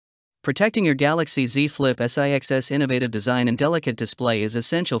Protecting your Galaxy Z Flip 6's innovative design and delicate display is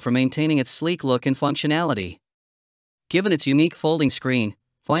essential for maintaining its sleek look and functionality. Given its unique folding screen,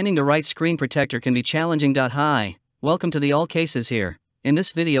 finding the right screen protector can be challenging. Hi, welcome to the AllCasesHere. In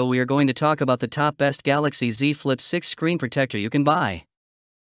this video we are going to talk about the top best Galaxy Z Flip 6 screen protector you can buy.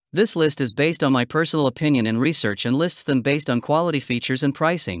 This list is based on my personal opinion and research and lists them based on quality, features and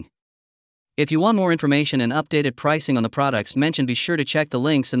pricing. If you want more information and updated pricing on the products mentioned, be sure to check the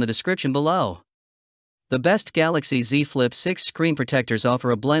links in the description below. The best Galaxy Z Flip 6 screen protectors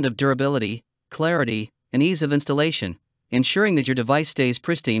offer a blend of durability, clarity, and ease of installation, ensuring that your device stays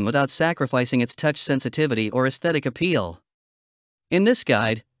pristine without sacrificing its touch sensitivity or aesthetic appeal. In this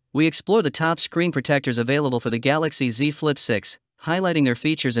guide, we explore the top screen protectors available for the Galaxy Z Flip 6, highlighting their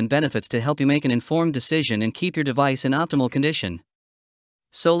features and benefits to help you make an informed decision and keep your device in optimal condition.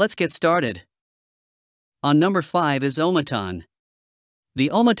 So let's get started. On number 5 is Omaton. The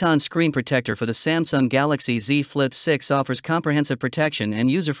Omaton screen protector for the Samsung Galaxy Z Flip 6 offers comprehensive protection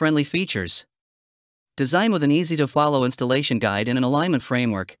and user-friendly features. Designed with an easy-to-follow installation guide and an alignment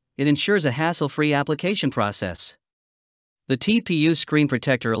framework, it ensures a hassle-free application process. The TPU screen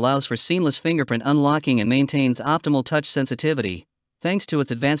protector allows for seamless fingerprint unlocking and maintains optimal touch sensitivity, thanks to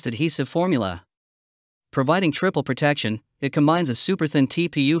its advanced adhesive formula. Providing triple protection, it combines a super-thin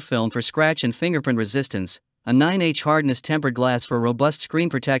TPU film for scratch and fingerprint resistance, a 9H hardness tempered glass for robust screen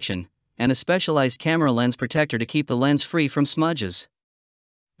protection, and a specialized camera lens protector to keep the lens free from smudges.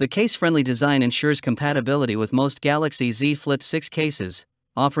 The case-friendly design ensures compatibility with most Galaxy Z Flip 6 cases,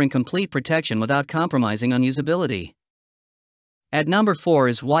 offering complete protection without compromising on usability. At number 4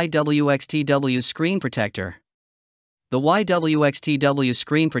 is YWXTW screen protector. The YWXTW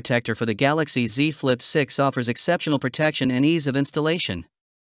screen protector for the Galaxy Z Flip 6 offers exceptional protection and ease of installation.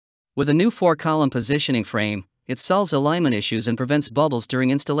 With a new 4-column positioning frame, it solves alignment issues and prevents bubbles during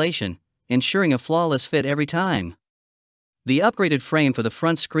installation, ensuring a flawless fit every time. The upgraded frame for the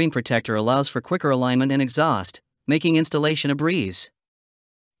front screen protector allows for quicker alignment and exhaust, making installation a breeze.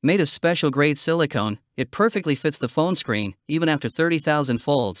 Made of special-grade silicone, it perfectly fits the phone screen, even after 30,000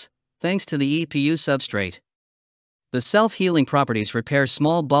 folds, thanks to the EPU substrate. The self-healing properties repair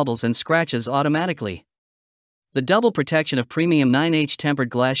small bubbles and scratches automatically. The double protection of premium 9H tempered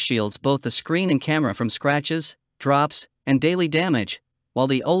glass shields both the screen and camera from scratches, drops, and daily damage, while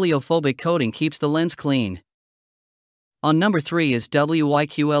the oleophobic coating keeps the lens clean. On number 3 is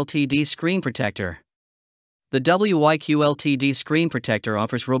WYQLTD screen protector. The WYQLTD screen protector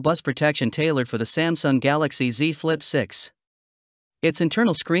offers robust protection tailored for the Samsung Galaxy Z Flip 6. Its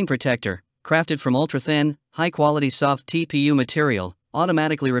internal screen protector, crafted from ultra-thin, high-quality soft TPU material,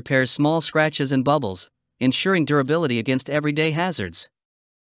 automatically repairs small scratches and bubbles, ensuring durability against everyday hazards.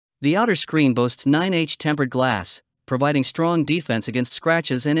 The outer screen boasts 9H tempered glass, providing strong defense against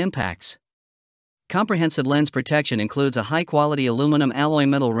scratches and impacts. Comprehensive lens protection includes a high-quality aluminum alloy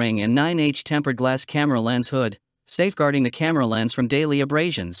metal ring and 9H tempered glass camera lens hood, safeguarding the camera lens from daily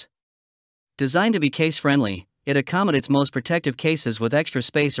abrasions. Designed to be case-friendly, it accommodates most protective cases with extra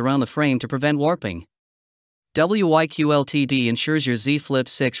space around the frame to prevent warping. WYQLTD ensures your Z Flip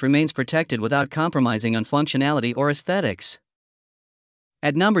 6 remains protected without compromising on functionality or aesthetics.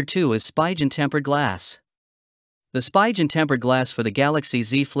 At number 2 is Spigen tempered glass. The Spigen tempered glass for the Galaxy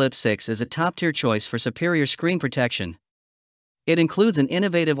Z Flip 6 is a top-tier choice for superior screen protection. It includes an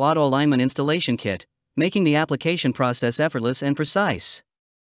innovative auto-alignment installation kit, making the application process effortless and precise.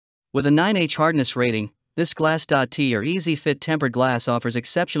 With a 9H hardness rating, this glass.T or easy fit tempered glass offers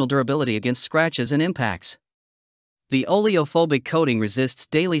exceptional durability against scratches and impacts. The oleophobic coating resists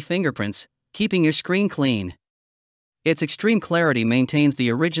daily fingerprints, keeping your screen clean. Its extreme clarity maintains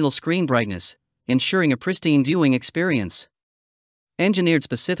the original screen brightness, ensuring a pristine viewing experience. Engineered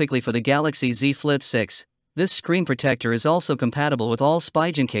specifically for the Galaxy Z Flip 6, this screen protector is also compatible with all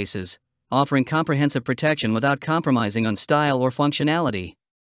Spigen cases, offering comprehensive protection without compromising on style or functionality.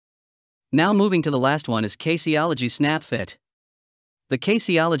 Now moving to the last one is Caseology Snap Fit. The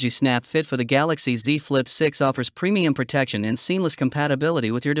Caseology Snap Fit for the Galaxy Z Flip 6 offers premium protection and seamless compatibility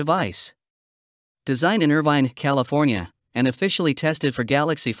with your device. Designed in Irvine, California, and officially tested for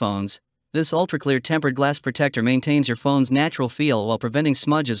Galaxy phones, this ultra-clear tempered glass protector maintains your phone's natural feel while preventing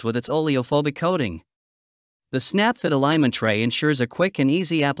smudges with its oleophobic coating. The Snap Fit alignment tray ensures a quick and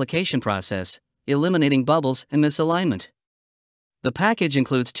easy application process, eliminating bubbles and misalignment. The package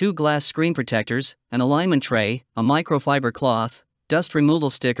includes 2 glass screen protectors, an alignment tray, a microfiber cloth, dust removal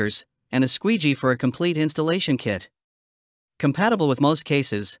stickers, and a squeegee for a complete installation kit. Compatible with most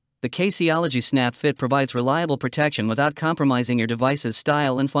cases, the Caseology Snap Fit provides reliable protection without compromising your device's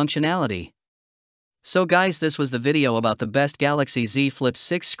style and functionality. So guys, this was the video about the best Galaxy Z Flip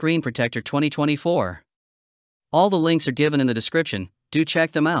 6 Screen Protector 2024. All the links are given in the description, do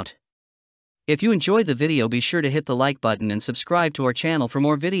check them out. If you enjoyed the video, be sure to hit the like button and subscribe to our channel for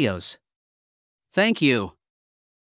more videos. Thank you.